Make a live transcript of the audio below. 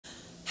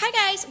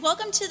Hi guys,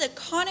 welcome to the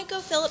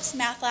ConocoPhillips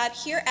Math Lab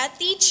here at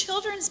the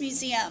Children's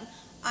Museum.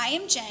 I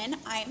am Jen,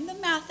 I am the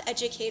math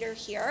educator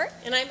here.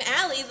 And I'm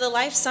Allie, the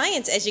life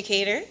science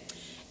educator.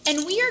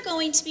 And we are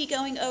going to be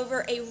going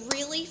over a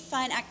really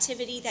fun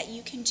activity that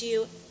you can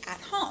do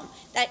at home.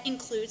 That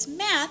includes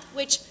math,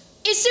 which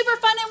is super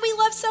fun and we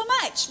love so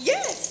much.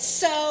 Yes!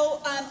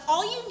 So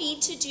all you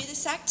need to do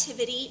this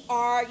activity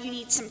are, you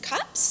need some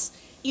cups,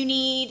 you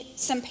need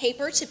some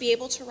paper to be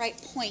able to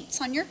write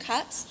points on your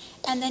cups,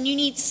 and then you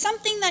need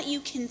something that you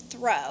can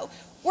throw.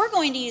 We're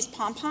going to use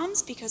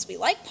pom-poms because we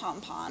like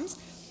pom-poms,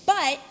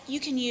 but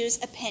you can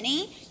use a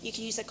penny, you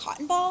can use a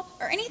cotton ball,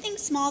 or anything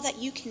small that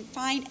you can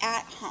find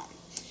at home.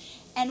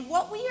 And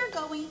what we are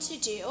going to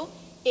do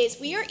is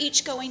we are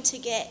each going to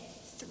get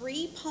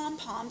 3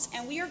 pom-poms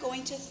and we are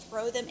going to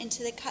throw them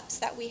into the cups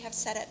that we have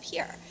set up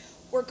here.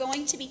 We're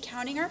going to be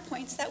counting our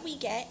points that we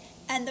get,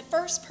 and the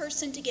first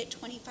person to get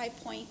 25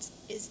 points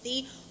is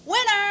the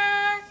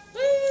winner! Woo!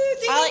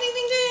 Ding, Allie, ding,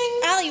 ding,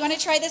 ding! Allie, you want to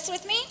try this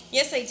with me?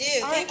 Yes, I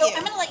do. All Thank right, you.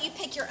 I'm going to let you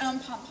pick your own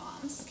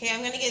pom-poms. Okay, I'm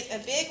going to get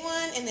a big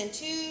one and then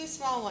 2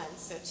 small ones.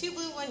 So 2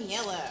 blue, 1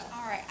 yellow.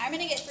 All right, I'm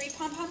going to get 3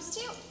 pom-poms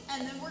too,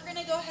 and then we're going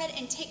to go ahead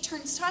and take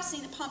turns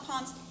tossing the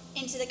pom-poms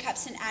into the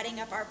cups and adding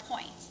up our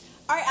points.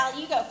 All right,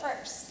 Allie, you go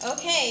first.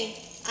 Okay,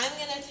 I'm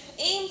going to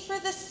aim for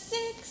the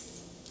 6.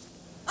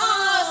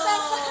 Oh,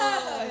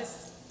 so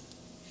close.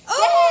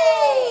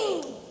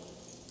 Oh!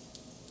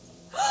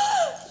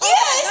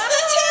 Yes,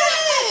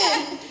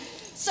 the 10!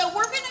 So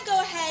we're going to go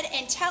ahead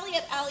and tally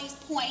up Allie's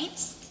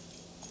points.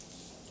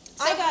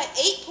 So I got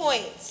 8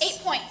 points.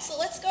 8 points. So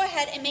let's go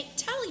ahead and make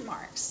tally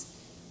marks.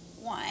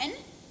 1,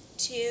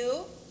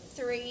 2,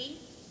 3,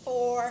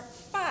 4,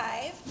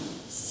 5,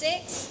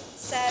 6,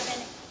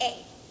 7,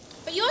 8.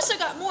 But you also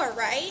got more,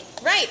 right?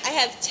 Right, I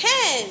have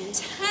 10.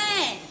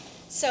 10.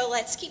 So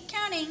let's keep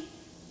counting.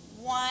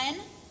 1,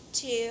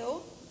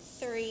 2,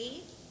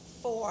 3,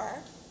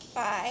 4,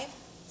 5,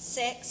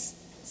 6,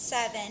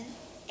 7,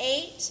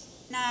 8,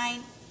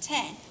 9,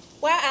 10.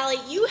 Wow,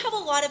 Allie, you have a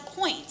lot of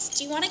points.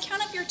 Do you want to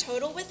count up your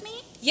total with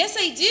me? Yes,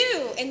 I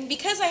do. And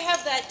because I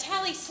have that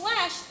tally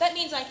slash, that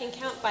means I can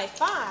count by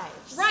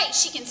 5. Right,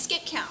 she can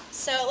skip count.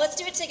 So let's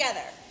do it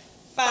together.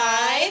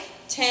 5,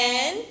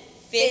 10,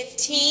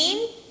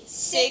 15,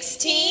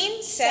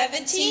 16,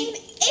 17,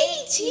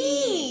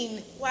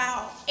 18.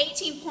 Wow,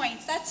 18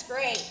 points. That's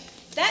great.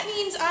 That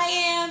means I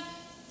am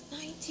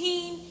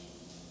 19,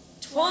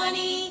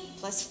 20,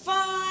 plus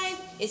 5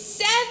 is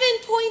 7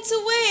 points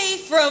away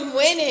from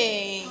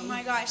winning. Oh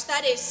my gosh,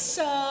 that is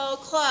so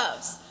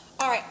close.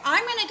 All right,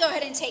 I'm going to go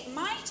ahead and take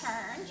my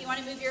turn. Do you want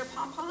to move your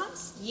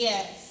pom-poms?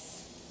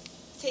 Yes.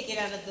 Take it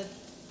out of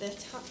the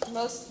top,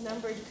 most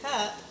numbered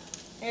cup.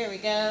 There we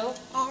go.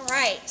 All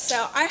right,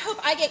 so I hope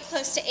I get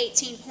close to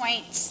 18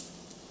 points.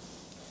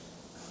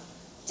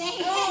 Dang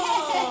it.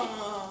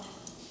 Oh,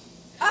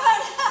 Oh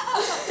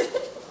no!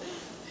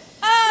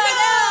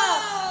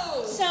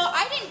 Oh no! So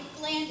I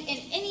didn't land in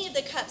any of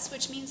the cups,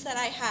 which means that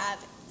I have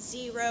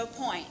 0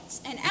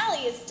 points. And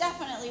Allie is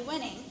definitely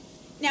winning.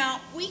 Now,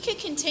 we could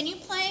continue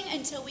playing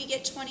until we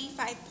get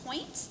 25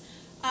 points,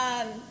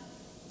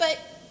 but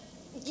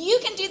you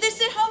can do this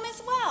at home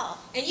as well.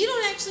 And you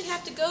don't actually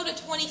have to go to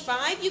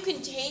 25. You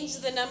can change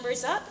the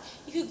numbers up.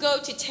 You could go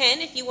to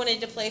 10 if you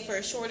wanted to play for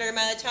a shorter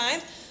amount of time,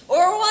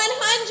 or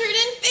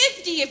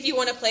 150 if you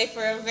want to play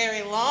for a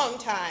very long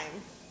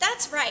time.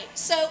 That's right.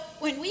 So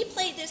when we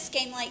play this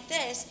game like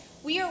this,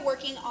 we are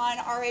working on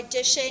our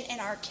addition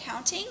and our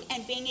counting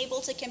and being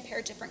able to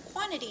compare different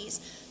quantities.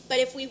 But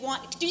if we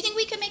want, do you think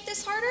we can make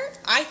this harder?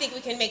 I think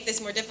we can make this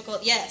more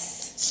difficult,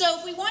 yes. So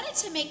if we wanted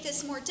to make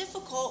this more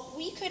difficult,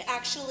 we could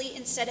actually,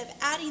 instead of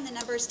adding the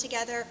numbers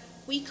together,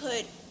 we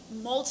could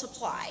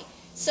multiply.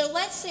 So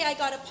let's say I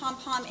got a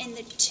pom-pom in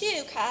the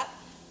 2 cup,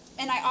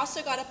 and I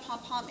also got a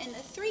pom-pom in the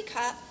 3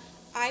 cup.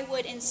 I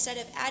would, instead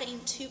of adding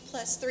 2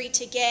 plus 3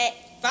 to get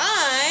 5,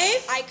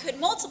 I could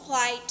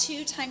multiply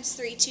 2 times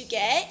 3 to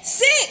get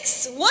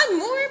 6. 1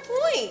 more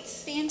point.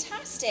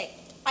 Fantastic.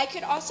 I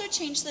could also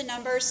change the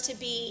numbers to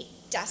be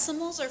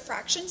decimals or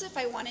fractions if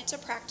I wanted to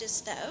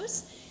practice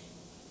those.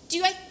 Do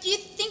you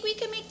think we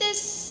can make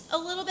this a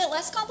little bit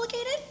less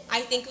complicated?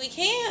 I think we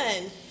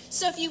can.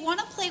 So if you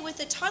want to play with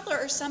a toddler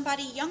or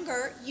somebody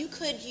younger, you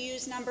could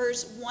use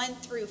numbers 1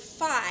 through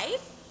 5,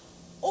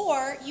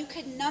 or you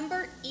could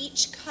number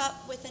each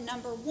cup with a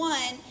number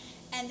 1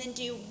 and then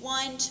do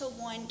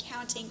 1-to-1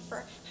 counting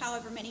for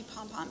however many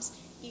pom-poms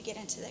you get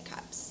into the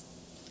cups.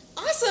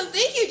 Awesome.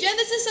 Thank you, Jen.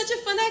 This is such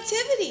a fun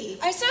activity.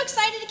 I'm so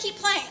excited to keep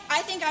playing.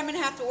 I think I'm going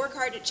to have to work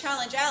hard to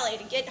challenge Allie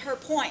to get her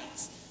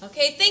points.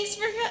 Okay, thanks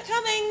for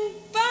coming.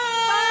 Bye.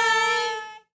 Bye.